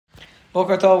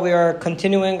Boker Tov, we are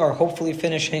continuing, or hopefully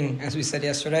finishing, as we said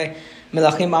yesterday,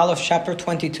 Melakhim Aleph, chapter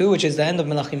 22, which is the end of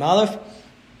Melakhim Aleph.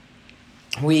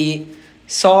 We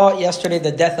saw yesterday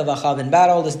the death of Achav in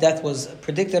battle. This death was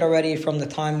predicted already from the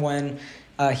time when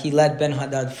he led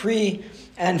Ben-Hadad free,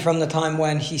 and from the time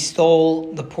when he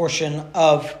stole the portion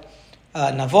of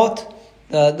Navot,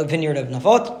 the vineyard of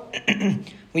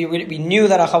Navot. we knew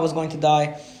that Achav was going to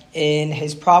die. In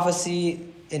his prophecy,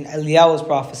 in Eliyahu's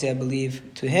prophecy, I believe,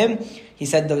 to him, he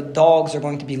said the dogs are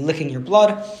going to be licking your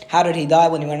blood. How did he die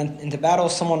when he went into battle?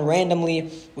 Someone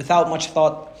randomly, without much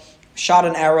thought, shot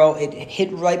an arrow. It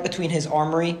hit right between his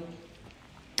armory,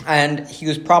 and he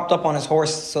was propped up on his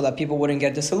horse so that people wouldn't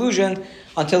get disillusioned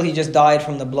until he just died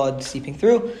from the blood seeping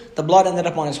through. The blood ended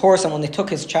up on his horse, and when they took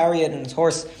his chariot and his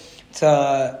horse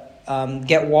to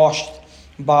get washed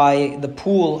by the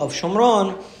pool of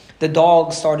Shomron, the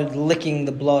dogs started licking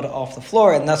the blood off the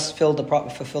floor, and thus fulfilled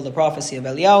the prophecy of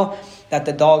Eliyahu that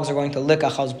the dogs are going to lick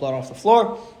Achav's blood off the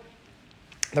floor.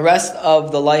 The rest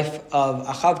of the life of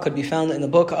Achav could be found in the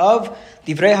book of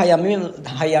Divrei Hayamim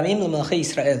L'Melechei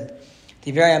Yisrael,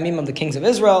 Divrei Hayamim of the kings of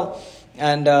Israel,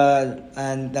 and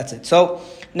that's it. So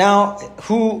now,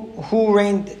 who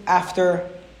reigned after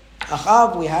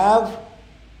Achav? We have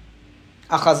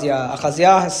Achaziah.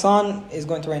 Achaziah, his son, is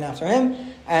going to reign after him,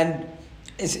 and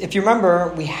if you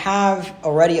remember, we have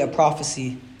already a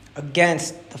prophecy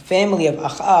against the family of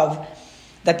Achav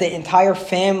that the entire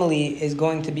family is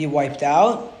going to be wiped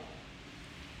out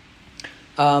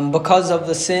because of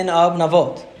the sin of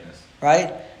Navot. Yes.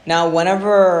 Right? Now,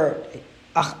 whenever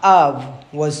Achav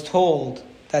was told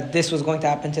that this was going to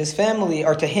happen to his family,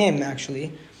 or to him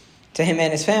actually, to him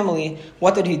and his family,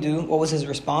 what did he do? What was his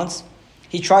response?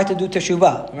 He tried to do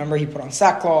teshuvah. Remember, he put on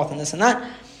sackcloth and this and that.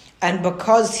 And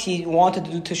because he wanted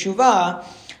to do teshuvah,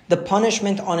 the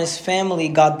punishment on his family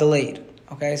got delayed.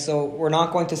 Okay, so we're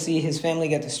not going to see his family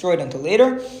get destroyed until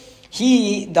later.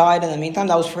 He died in the meantime.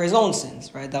 That was for his own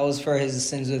sins, right? That was for his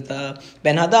sins with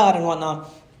Ben-Hadad and whatnot.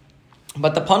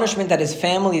 But the punishment that his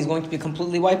family is going to be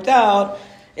completely wiped out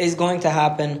is going to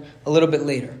happen a little bit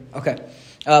later. Okay,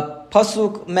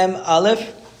 Pasuk Mem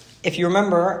Aleph. If you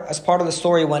remember, as part of the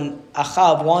story when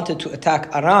Achav wanted to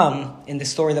attack Aram, in the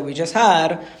story that we just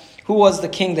had, who was the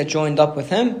king that joined up with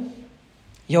him?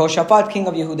 Yehoshaphat, king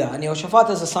of Yehuda. And Yehoshaphat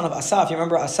is the son of Asa. If you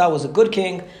remember, Asa was a good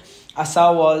king.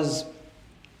 Asa was,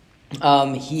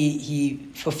 he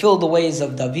fulfilled the ways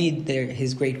of David,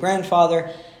 his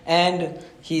great-grandfather, and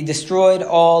he destroyed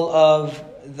all of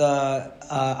the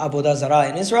Avodah Zarah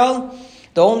in Israel.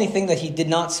 The only thing that he did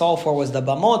not solve for was the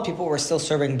Bamot. People were still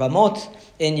serving Bamot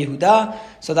in Yehuda.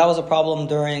 So that was a problem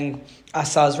during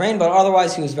Asa's reign, but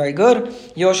otherwise he was very good.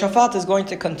 Yehoshaphat is going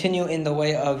to continue in the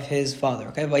way of his father.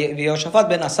 Okay, Yehoshaphat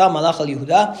ben Asa malach al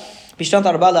Yehuda. Bishtant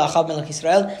arba le'Achav melech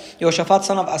Yisrael. Yehoshaphat,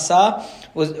 son of Asa,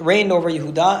 was reigned over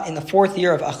Yehuda in the 4th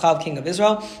year of Achav, king of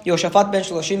Israel. Yehoshaphat ben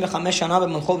 35 shana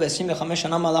b'Molcho ve-25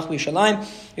 shana malach b'Yerushalayim.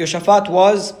 Yehoshaphat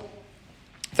was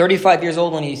 35 years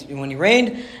old when he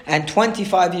reigned, and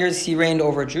 25 years he reigned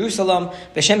over Jerusalem.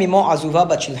 B'Shem imo Azuvah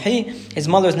bat Shilchi. His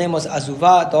mother's name was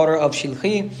Azuvah, daughter of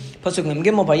Shilchi. Pasuk Mem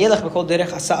Gimel, Vayelech b'kol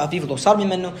derech Asa aviv lo sar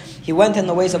mimenu. He went in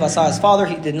the ways of Asa, his father.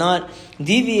 He did not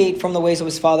deviate from the ways of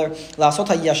his father. La'asot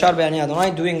ha'yashar be'anei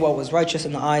Adonai, doing what was righteous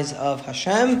in the eyes of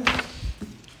Hashem.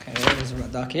 There's a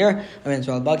Radak here. There's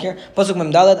a Radak here. Pasuk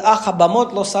Mem Daled, Ach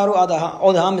habamot lo saru od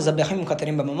ha'am mizabechim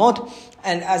u'katerim b'bamot.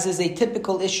 And as is a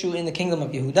typical issue in the kingdom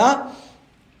of Yehuda,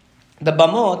 the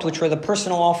bamot, which were the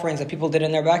personal offerings that people did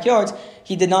in their backyards,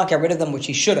 he did not get rid of them, which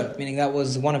he should have. Meaning that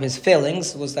was one of his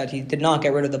failings, was that he did not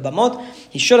get rid of the bamot.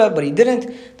 He should have, but he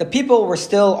didn't. The people were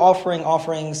still offering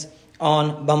offerings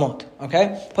on bamot.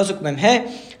 Okay? Pasuk Mem He.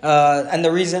 And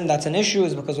the reason that's an issue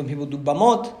is because when people do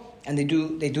bamot, and they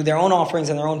do their own offerings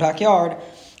in their own backyard,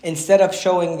 instead of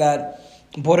showing that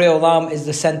Borei Olam is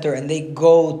the center and they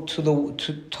go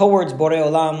towards Borei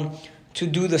Olam to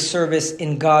do the service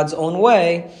in God's own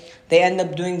way, they end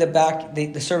up doing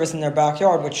the service in their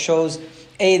backyard, which shows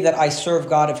A, that I serve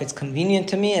God if it's convenient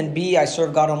to me, and B, I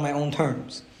serve God on my own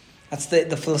terms. That's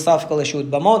the philosophical issue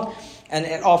with Bamot, and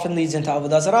it often leads into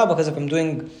Avodah Zarah, because if I'm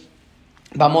doing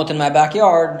Bamot in my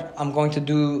backyard, I'm going to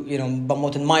do,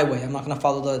 Bamot in my way. I'm not going to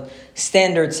follow the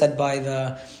standards set by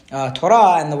the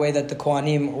Torah and the way that the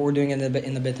Kohanim were doing in the Beit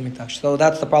HaMikdash. So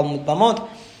that's the problem with Bamot.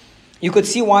 You could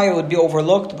see why it would be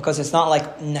overlooked, because it's not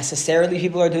like necessarily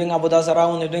people are doing Avodah Zarah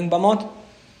when they're doing Bamot,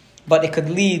 but it could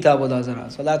lead to Avodah Zarah.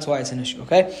 So that's why it's an issue,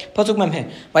 okay? Pasuk Mem He.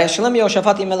 Vayashalem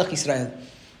Yehoshaphat im melech Yisrael.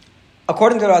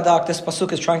 According to Radak, this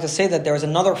pasuk is trying to say that there is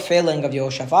another failing of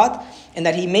Yehoshaphat, and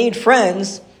that he made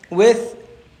friends with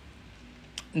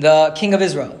the king of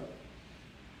Israel.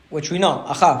 which we know,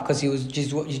 Achav, because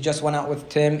he just went out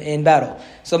with him in battle.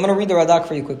 So I'm going to read the Radak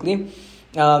for you quickly.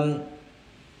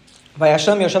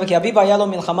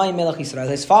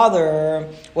 His father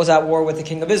was at war with the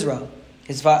king of Israel.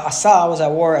 His Asa was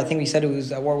at war, I think we said it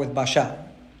was at war with Basha,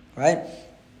 right?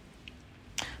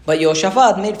 But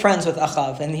Yehoshaphat made friends with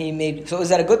Achav, and so is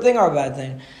that a good thing or a bad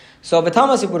thing? So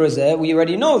we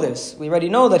already know this. We already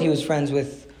know that he was friends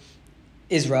with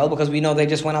Israel, because we know they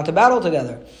just went out to battle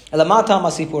together. They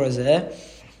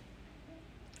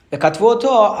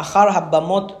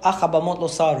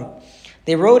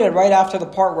wrote it right after the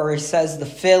part where he says the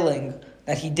failing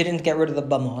that he didn't get rid of the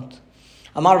bamot.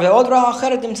 And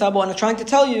trying to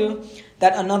tell you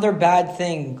that another bad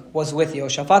thing was with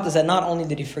Yehoshaphat is that not only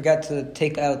did he forget to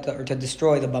take out or to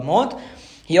destroy the bamot,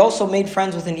 he also made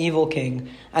friends with an evil king.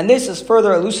 And this is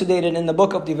further elucidated in the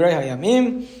book of Divrei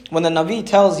Hayamim, when the Navi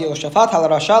tells Yehoshaphat,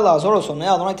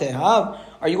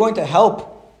 are you going to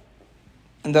help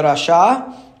the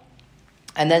Rasha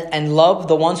and love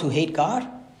the ones who hate God?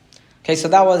 Okay, so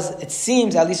that was, it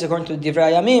seems, at least according to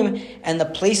Divrei Hayamim, and the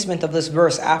placement of this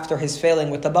verse after his failing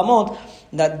with the Bamot,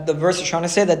 that the verse is trying to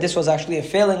say that this was actually a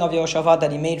failing of Yehoshaphat,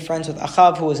 that he made friends with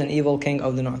Achav, who was an evil king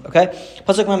of the north. Okay?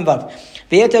 Pasuk Mem Vav.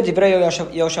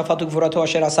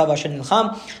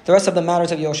 The rest of the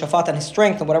matters of Yehoshaphat and his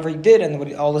strength and whatever he did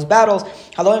and all his battles,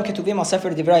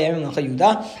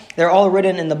 they're all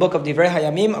written in the book of Divrei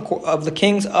Hayamim of the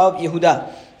kings of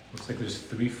Yehuda. Looks like there's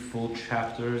 3 full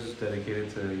chapters dedicated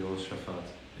to Yehoshaphat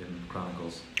in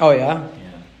Chronicles. Oh yeah?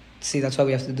 Yeah. See, that's why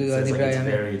we have to do Divrei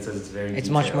Hayamim. It says it's very It's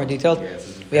detailed. much more detailed? Yeah,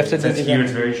 we have to do Divrei Hayamim.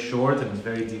 It's very short and it's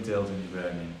very detailed in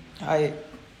Divrei Hayamim. I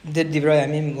did Divrei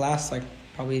Hayamim last,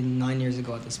 probably 9 years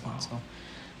ago at this point, so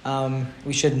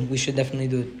we should definitely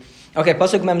do it. Okay,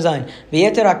 Pasuk Mem Zayin.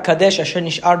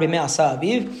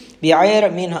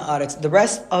 The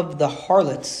rest of the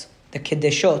harlots, the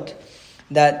Kedeshot,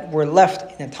 that were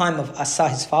left in the time of Asa,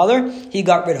 his father, he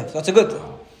got rid of. So that's a good thing.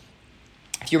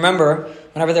 If you remember,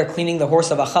 whenever they're cleaning the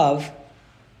horse of Achav,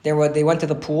 they went to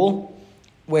the pool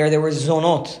where there were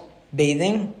zonot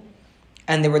bathing,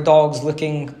 and there were dogs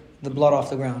licking the blood off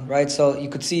the ground, right? So you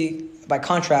could see, by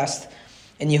contrast,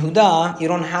 in Yehuda, you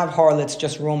don't have harlots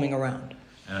just roaming around.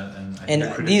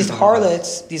 And these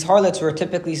harlots were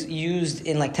typically used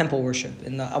in temple worship,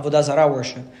 in the Avodah Zarah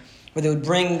worship, where they would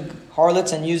bring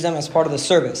harlots and use them as part of the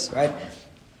service, right?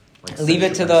 Leave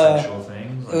it to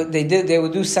they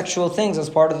would do sexual things as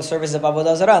part of the service of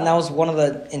Avodah Zarah, and that was one of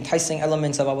the enticing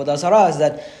elements of Avodah Zarah, is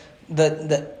that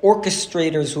the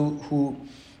orchestrators who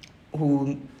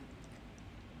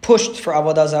pushed for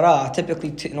Avodah Zarah,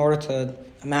 typically in order to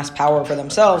amass power for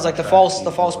themselves, like the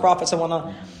false prophets and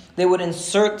whatnot, they would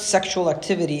insert sexual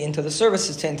activity into the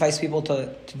services to entice people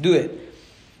to do it.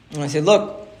 And I say,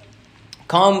 look,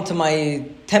 come to my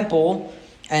temple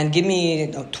and give me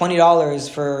 $20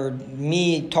 for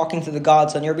me talking to the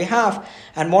gods on your behalf.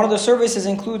 And one of the services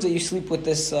includes that you sleep with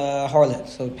this harlot.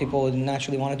 So people would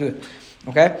naturally want to do it.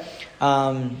 Okay?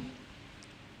 Was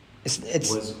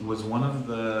one of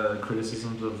the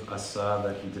criticisms of Asa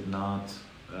that he did not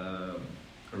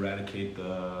eradicate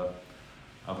the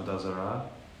Avodah Zarah?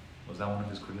 Was that one of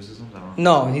his criticisms? I don't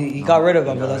know. No, he got rid of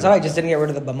Avodah Zarah. He just didn't get rid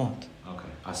of the Bamot. Okay.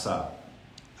 Asa.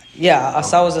 Yeah,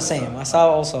 Asa was the same. Asa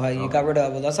also he got rid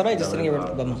of Avodah Zarah, he just didn't get rid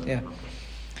of the Bamot. Yeah.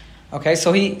 Okay,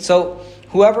 so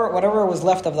whatever was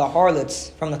left of the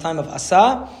harlots from the time of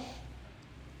Asa,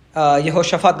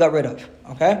 Yehoshaphat got rid of.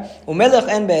 Okay? Umelech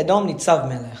en be'edom nitzav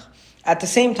melech. At the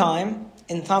same time,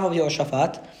 in the time of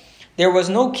Yehoshaphat, there was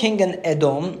no king in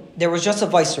Edom, there was just a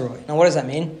viceroy. Now what does that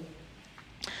mean?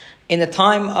 In the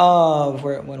time of,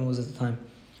 when was it the time?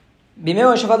 Already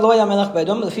from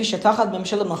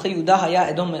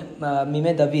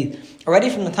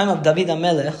the time of David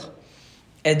HaMelech,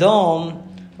 Edom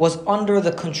was under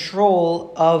the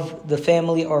control of the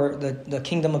family or the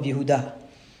kingdom of Yehuda.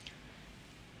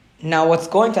 Now what's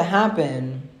going to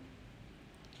happen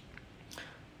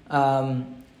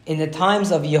in the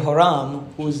times of Yehoram,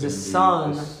 who is the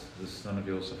son of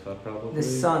Yehoshaphat probably? The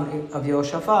son of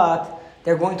Yehoshaphat,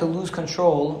 they're going to lose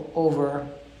control over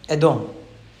Edom.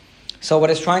 So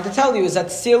what it's trying to tell you is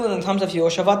that still in the times of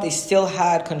Yehoshaphat, they still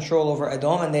had control over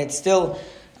Edom, and they had still,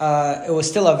 it was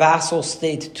still a vassal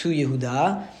state to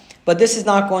Yehuda. But this is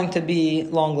not going to be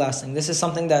long-lasting. This is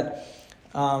something that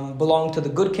belonged to the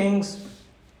good kings.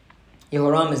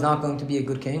 Yehoram is not going to be a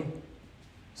good king.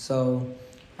 So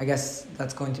I guess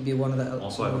that's going to be one of the...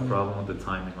 Also, I have a problem with the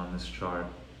timing on this chart.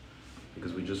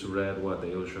 Because we just read the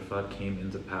Yehoshaphat came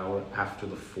into power after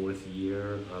the 4th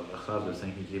year of Achav. They're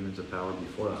saying he came into power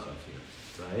before Achav here.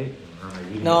 right? Or am I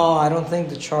reading No, it? I don't think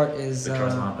the chart is. The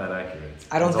chart's not that accurate.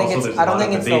 I don't think There's it's. a I don't lot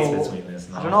think of it's. debates between this.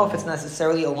 I don't know if it's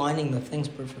necessarily aligning the things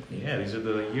perfectly. Yeah, these are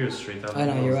the years straight out. I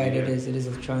know you're right. It is. It is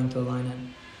trying to align it.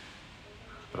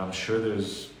 But I'm sure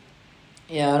there's.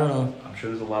 Yeah, I don't know. I'm sure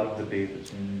there's a lot of debate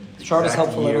between The chart is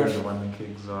helpful year enough. and when the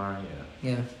kids are.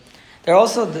 Yeah. Yeah, they're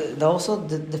also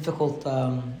difficult.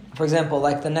 For example,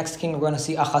 like the next king we're going to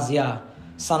see, Achaziah,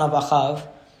 son of Achav.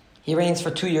 He reigns for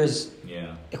 2 years,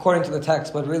 Yeah. according to the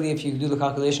text. But really, if you do the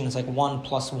calculation, it's like 1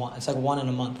 plus 1. It's like 1 in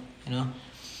a month. You know,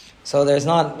 so there's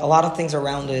not a lot of things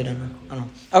around it, and I don't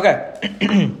know. Okay.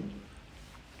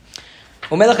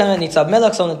 Melakhim and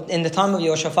Melech. So in the time of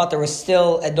Yehoshaphat, there was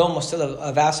still Edom was still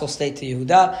a vassal state to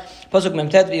Yehuda. Pasuk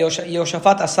Memtet.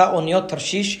 Yehoshaphat asa oniot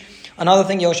Tarshish. Another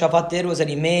thing Yehoshaphat did was that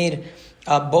he made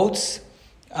boats.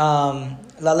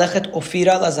 Lalechet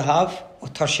Ofira lazahav or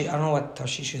Tarshish. I don't know what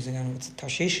Tarshish is again. What's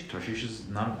Tarshish? Tarshish is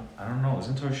not. I don't know.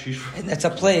 Isn't Tarshish? It's a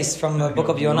place from the book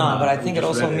of Yonah, but I think it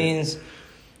also read it. means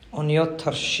oniot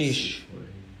Tarshish.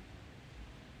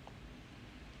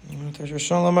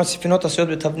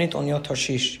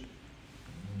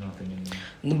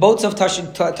 The boats of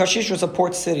Tarshish was a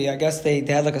port city. I guess they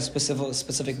had like a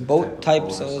specific boat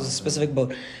type, so it was a specific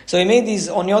boat. So he made these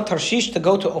oniot Tarshish to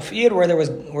go to Ophir where there was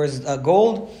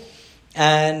gold,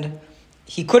 and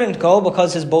he couldn't go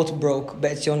because his boat broke.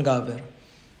 Be'etzion Gaber.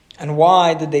 And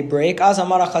why did they break? Az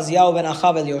amar Achaziyahu ben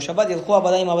Achav el Yehoshaphat yilchu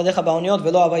avadayim avadecha ba'oniot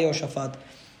velo ava Yehoshaphat.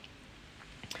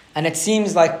 And it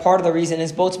seems like part of the reason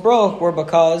his boats broke were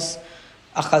because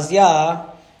Achaziah,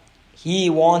 he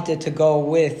wanted to go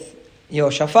with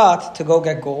Yehoshaphat to go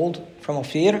get gold from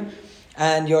Ophir,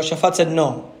 and Yehoshaphat said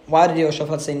no. Why did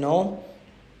Yehoshaphat say no?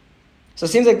 So it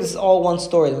seems like this is all one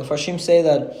story. The Mepharshim say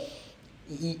that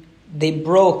they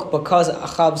broke because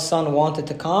Achab's son wanted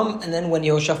to come, and then when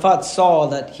Yehoshaphat saw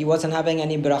that he wasn't having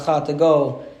any bracha to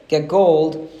go get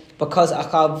gold, because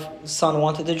Achab's son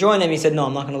wanted to join him, he said, no,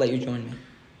 I'm not going to let you join me.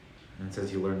 And it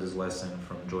says he learned his lesson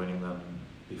from joining them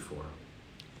before.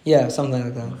 Yeah, something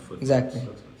like that. Exactly. That's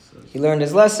what it says. He learned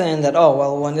his lesson that,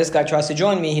 when this guy tries to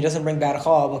join me, he doesn't bring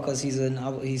baracha because he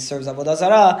serves avodah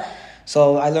zarah.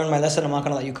 So I learned my lesson. I'm not going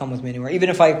to let you come with me anywhere.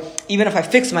 Even if I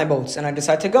fix my boats and I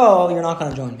decide to go, you're not going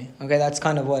to join me. Okay, that's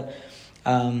kind of what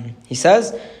he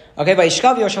says. Okay,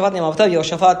 Vayishkav Yehoshaphat Nemavtav.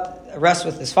 Yehoshaphat rests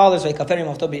with his fathers. Vayikafer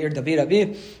Nemavtav be'ir David Abi,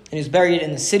 and he was buried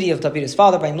in the city of David his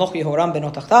father. Vayimloch Yehoram ben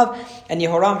Otachtav, and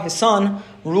Yehoram his son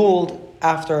ruled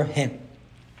after him.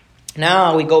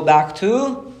 Now we go back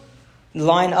to the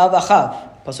line of Achav.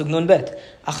 Pasuk Nun Bet.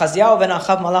 Achaziyahu ben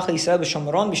Achav malach Yisrael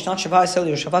b'Shomron b'shnat sheva Yisrael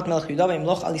Yehoshaphat melech Yehuda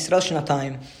v'imloch al Yisrael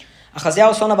shnatayim.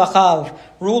 Achaziyahu son of Achav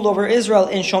ruled over Israel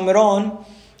in Shomron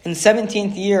in the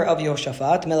 17th year of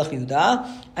Yehoshaphat melech Yehuda,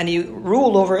 and he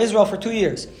ruled over Israel for 2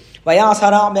 years. And he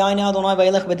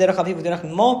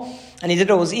did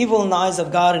what was evil in the eyes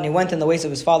of God, and he went in the ways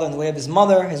of his father and the way of his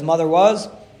mother. His mother was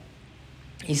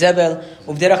Izebel,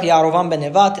 Uvderach Yarovam ben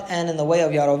Nevat, and in the way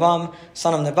of Yarovam,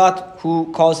 son of Nevat,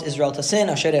 who caused Israel to sin.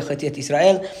 Asher echeti et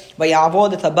Israel,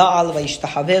 vayavod et Baal,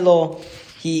 vayishtahavelo.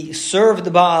 He served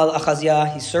the Baal, Achaziah.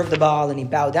 He served the Baal, and he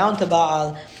bowed down to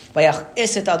Baal.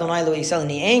 Vayachis et Adonai lo Yisrael, and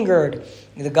he angered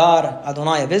the God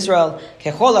Adonai of Israel.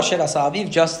 Kechol asher asa aviv,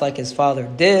 just like his father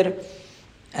did.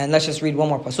 And let's just read one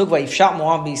more pasuk. Vayifshat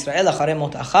Moab b'Yisrael acharei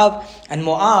mot Achav, and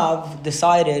Moab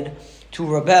decided to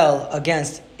rebel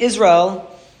against Israel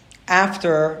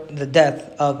after the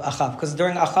death of Achav. Because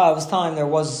during Achav's time, there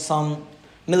was some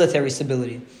military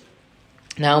stability.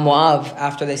 Now Moab,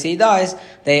 after they see he dies,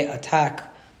 they attack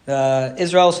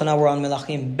Israel. So now we're on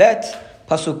Melakhim Bet,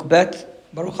 Pasuk Bet.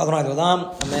 Baruch Adonai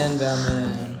Olam. Amen.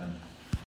 Amen.